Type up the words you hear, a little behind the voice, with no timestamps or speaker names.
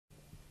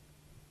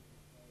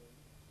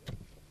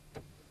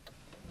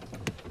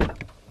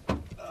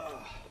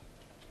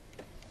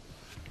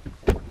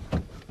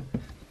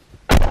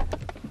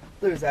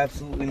There's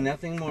absolutely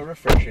nothing more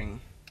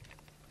refreshing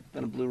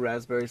than a blue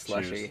raspberry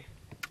slushie. Cheers.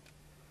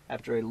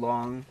 After a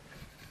long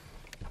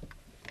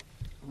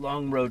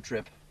road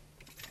trip.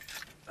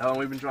 How long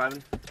have we been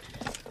driving?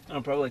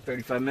 Probably like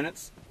 35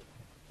 minutes.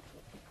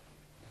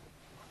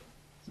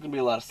 It's gonna be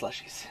a lot of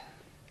slushies.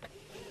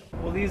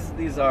 Well,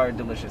 these are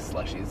delicious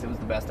slushies. It was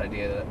the best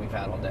idea that we've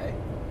had all day.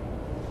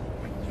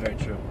 It's very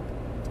true.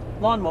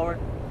 Lawnmower.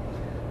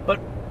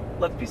 But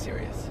let's be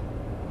serious.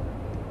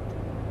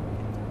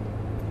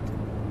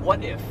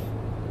 What if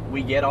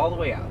we get all the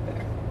way out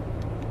there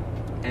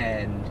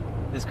and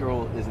this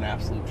girl is an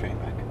absolute train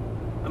wreck?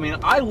 I mean,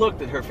 I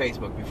looked at her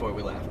Facebook before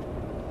we left,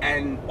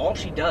 and all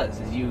she does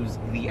is use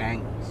the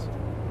angles.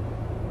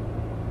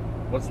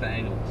 What's the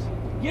angles?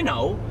 You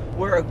know,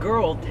 where a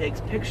girl takes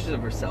pictures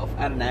of herself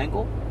at an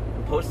angle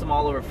and posts them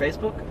all over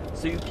Facebook,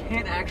 so you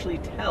can't actually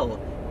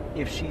tell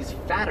if she's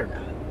fat or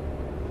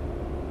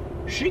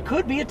not. She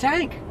could be a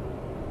tank.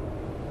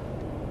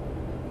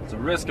 It's a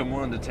risk I'm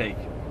willing to take.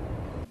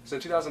 So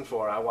in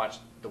 2004, I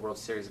watched the World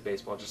Series of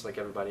Baseball just like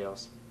everybody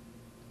else.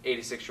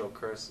 86-year-old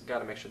curse,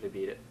 gotta make sure they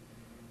beat it.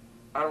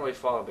 I don't really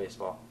follow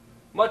baseball.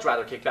 Much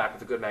rather kick back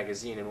with a good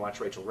magazine and watch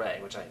Rachel Ray,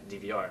 which I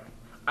DVR'd.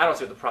 I don't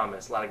see what the problem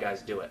is, a lot of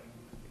guys do it.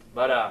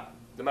 But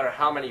no matter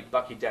how many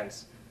Bucky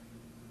Dents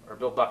or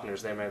Bill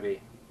Buckners there may be,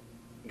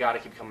 gotta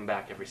keep coming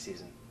back every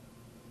season.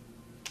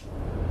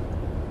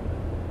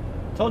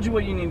 Told you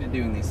what you need to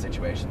do in these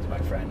situations, my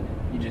friend.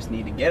 You just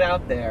need to get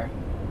out there,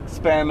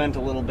 experiment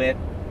a little bit,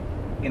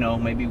 you know,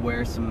 maybe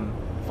wear some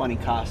funny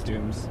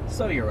costumes,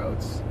 sow your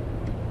oats,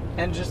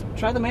 and just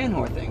try the man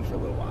whore thing for a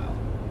little while.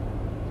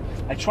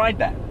 I tried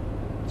that.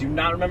 Do you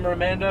not remember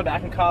Amanda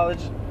back in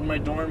college in my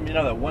dorm? You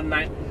know, that one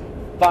night,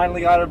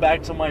 finally got her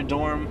back to my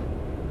dorm.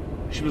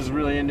 She was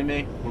really into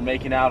me. We're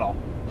making out all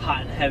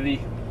hot and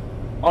heavy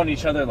on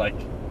each other, like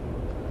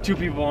two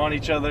people on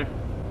each other.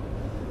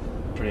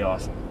 Pretty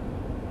awesome.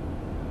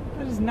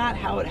 That is not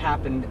how it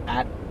happened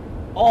at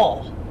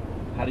all.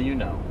 How do you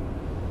know?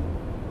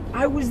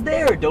 I was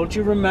there, don't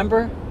you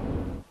remember?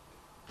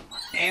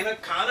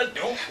 Anaconda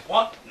don't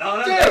want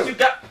none of that you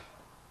got.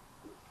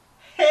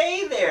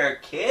 Hey there,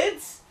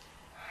 kids.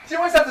 Do you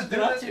always have to do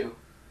Not this? to.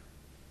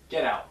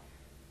 Get out.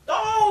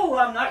 Oh,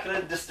 I'm not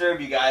going to disturb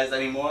you guys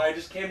anymore. I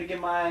just came to get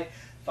my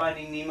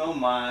Finding Nemo,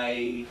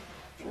 my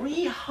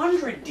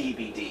 300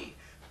 DVD.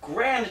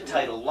 Grand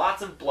title,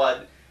 lots of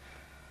blood,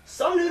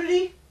 some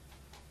nudity.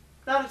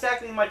 Not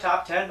exactly in my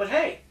top 10, but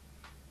hey,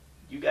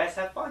 you guys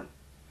have fun.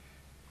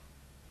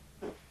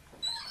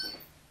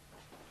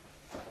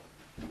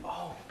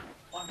 Oh,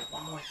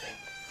 one more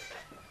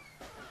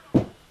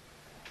thing.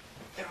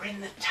 They're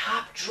in the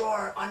top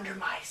drawer under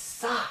my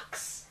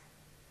socks.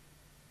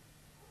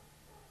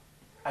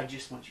 I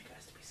just want you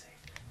guys to be safe.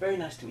 Very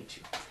nice to meet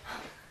you.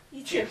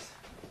 You too. Cheers.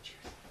 Cheers.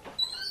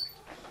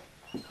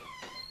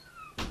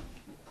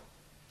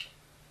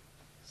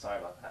 Sorry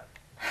about that.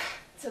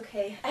 It's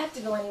okay. I have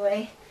to go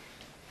anyway.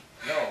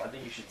 No, I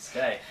think you should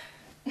stay.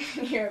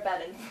 You're a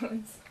bad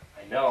influence.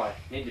 I know, I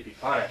need to be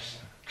punished.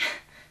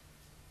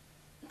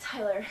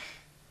 Tyler.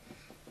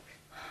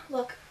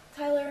 Look,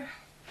 Tyler,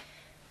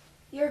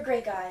 you're a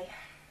great guy.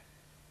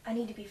 I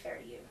need to be fair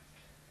to you.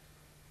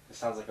 This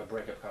sounds like a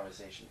breakup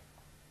conversation.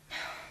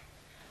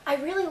 I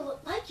really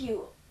like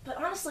you, but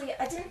honestly,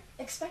 I didn't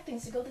expect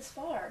things to go this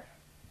far.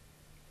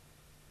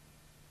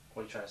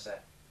 What are you trying to say?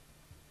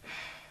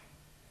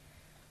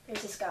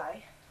 There's this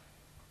guy.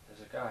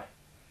 There's a guy.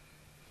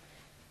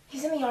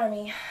 He's in the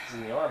army. He's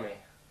in the army.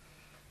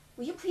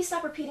 Will you please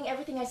stop repeating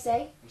everything I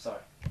say? I'm sorry.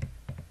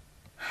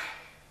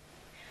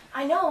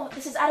 I know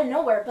this is out of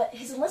nowhere, but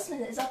his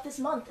enlistment is up this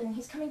month and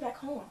he's coming back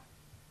home.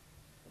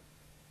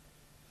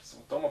 So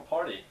throw him a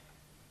party.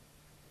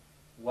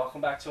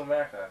 Welcome back to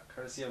America,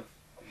 courtesy of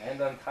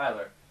Amanda and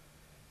Tyler.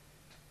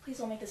 Please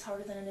don't make this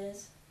harder than it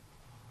is.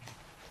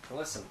 Now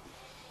listen,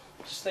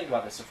 just think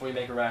about this before you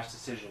make a rash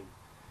decision.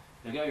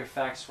 You get your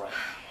facts right.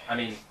 I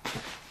mean,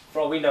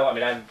 for all we know, I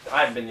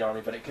haven't been in the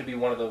army, but it could be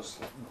one of those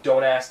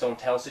don't ask, don't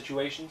tell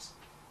situations.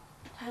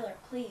 Tyler,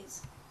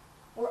 please.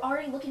 We're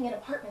already looking at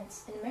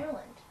apartments in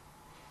Maryland.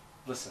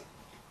 Listen,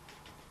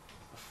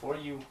 before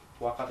you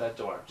walk out that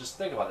door, just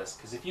think about this,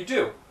 because if you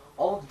do,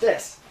 all of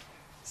this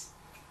is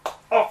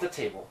off the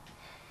table.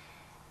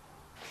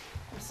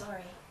 I'm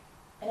sorry.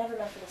 I never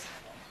meant for this to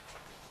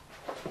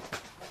happen.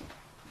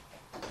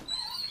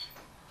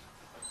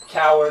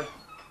 Coward.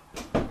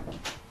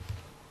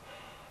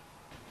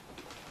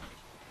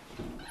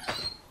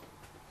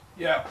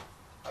 Yeah,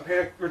 I'm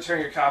here to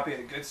return your copy of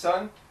The Good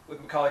Son with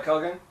Macaulay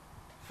Culkin.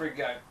 Freak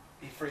guy.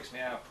 He freaks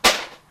me out.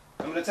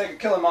 I'm going to take a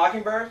Kill a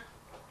Mockingbird.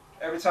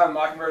 Every time a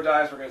Mockingbird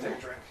dies, we're going to take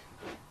a drink.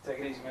 Take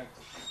it easy, man.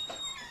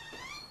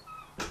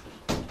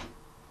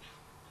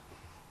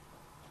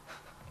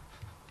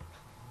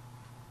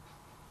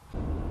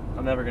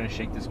 I'm never gonna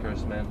shake this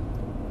curse, man.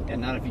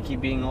 And not if you keep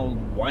being old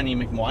whiny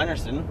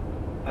McWinerson.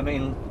 I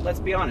mean, let's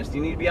be honest,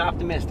 you need to be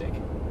optimistic.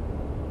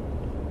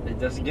 It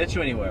doesn't get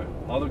you anywhere.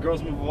 All the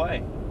girls move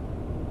away.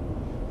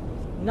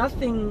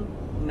 Nothing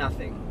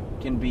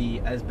can be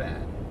as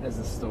bad as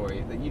the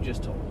story that you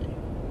just told me.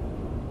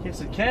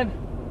 Yes, it can.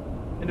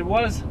 And it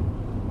was.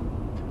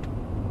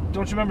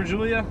 Don't you remember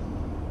Julia?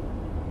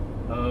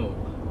 Oh.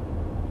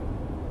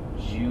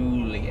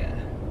 Julia.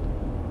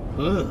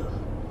 Ugh.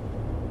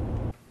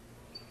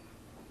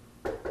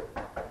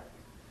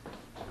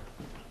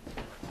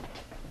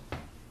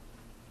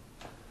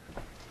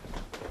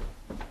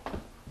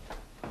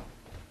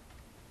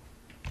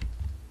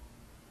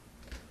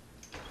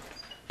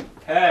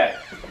 Hey.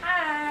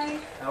 Hi.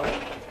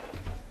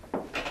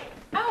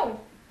 Oh,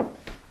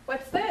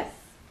 what's this?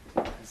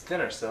 It's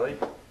dinner, silly.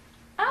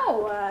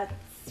 Oh,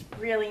 it's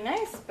really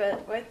nice,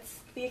 but what's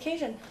the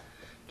occasion?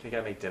 Can you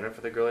gotta make dinner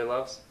for the girl he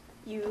loves?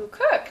 You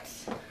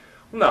cooked.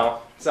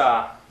 No, it's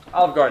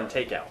Olive Garden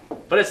takeout.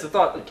 But it's the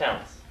thought that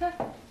counts.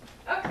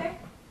 Okay.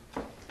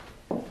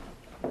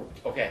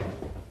 Okay.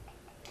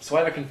 So I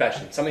have a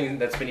confession. Something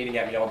that's been eating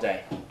at me all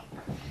day.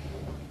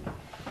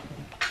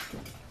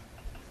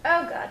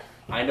 Oh, God.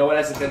 I know it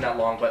hasn't been that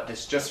long, but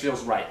this just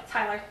feels right.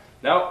 Tyler.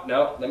 No,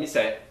 let me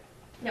say it.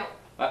 No.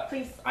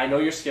 Please. I know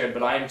you're scared,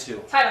 but I am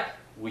too. Tyler.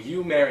 Will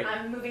you marry me?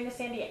 I'm moving to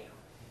San Diego.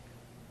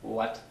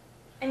 What?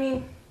 I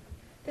mean,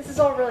 this is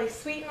all really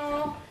sweet and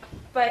all,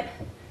 but,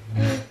 I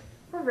mean,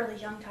 we're really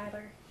young,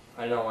 Tyler.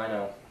 I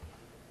know.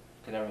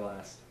 Can never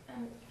last.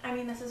 And, I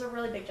mean, this is a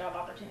really big job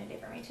opportunity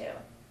for me, too.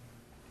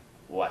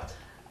 What?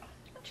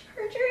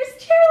 Chargers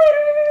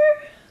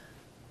cheerleader!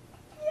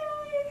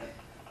 Yay!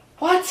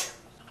 What?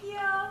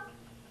 Yeah.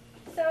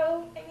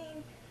 So, I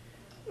mean,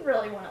 you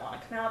really wouldn't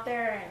want to come out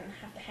there and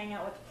have to hang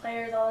out with the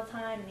players all the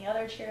time and the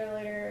other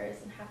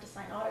cheerleaders and have to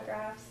sign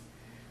autographs.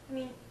 I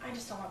mean, I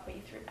just don't want to put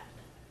you through that.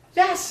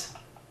 Yes!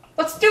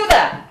 Let's do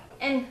that!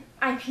 And,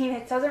 I mean,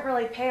 it doesn't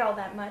really pay all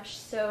that much,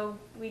 so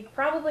we'd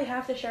probably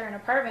have to share an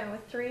apartment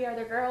with 3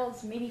 other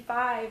girls, maybe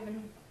 5,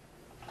 and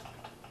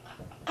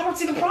I don't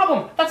see the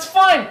problem. That's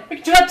fine. We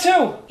can do that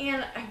too.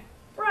 I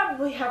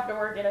probably have to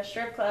work at a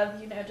strip club,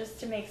 you know, just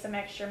to make some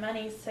extra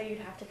money, so you'd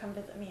have to come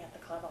visit me at the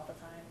club all the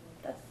time.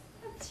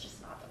 That's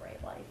just not the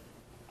right life.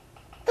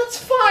 That's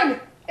fine.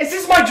 Is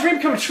this my dream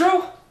come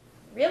true?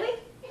 Really?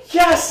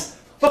 Yes.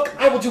 Look,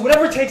 I will do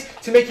whatever it takes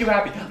to make you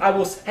happy. I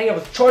will hang out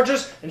with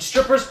chargers and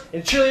strippers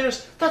and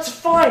cheerleaders. That's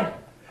fine.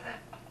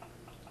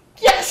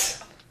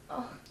 Yes.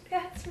 Oh,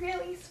 that's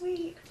really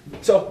sweet.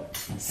 So,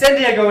 San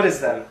Diego it is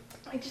then.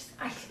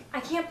 I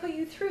can't put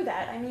you through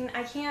that. I mean,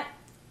 I can't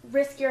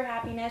risk your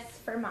happiness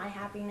for my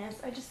happiness.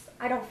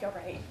 I don't feel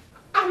right.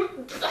 I'm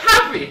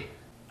happy.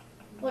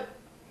 Look,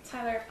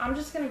 Tyler, I'm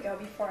just gonna go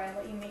before I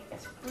let you make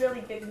this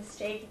really big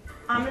mistake.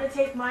 I'm gonna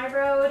take my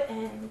road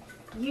and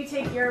you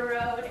take your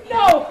road. And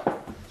No!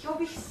 You'll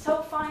be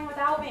so fine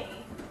without me.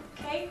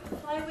 Okay?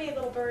 Fly away,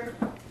 little bird.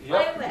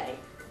 Yep. Fly away.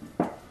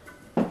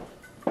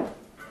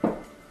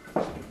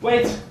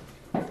 Wait.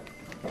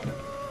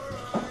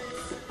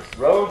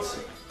 Roads?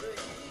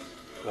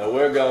 Where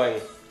we're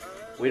going,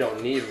 we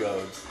don't need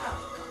roads.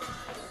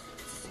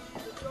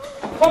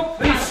 Oh,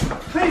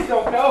 please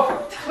don't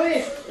go.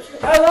 Please,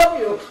 I love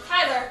you.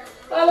 Tyler!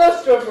 I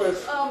love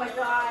strippers. Oh my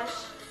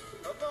gosh.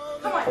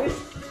 Come on,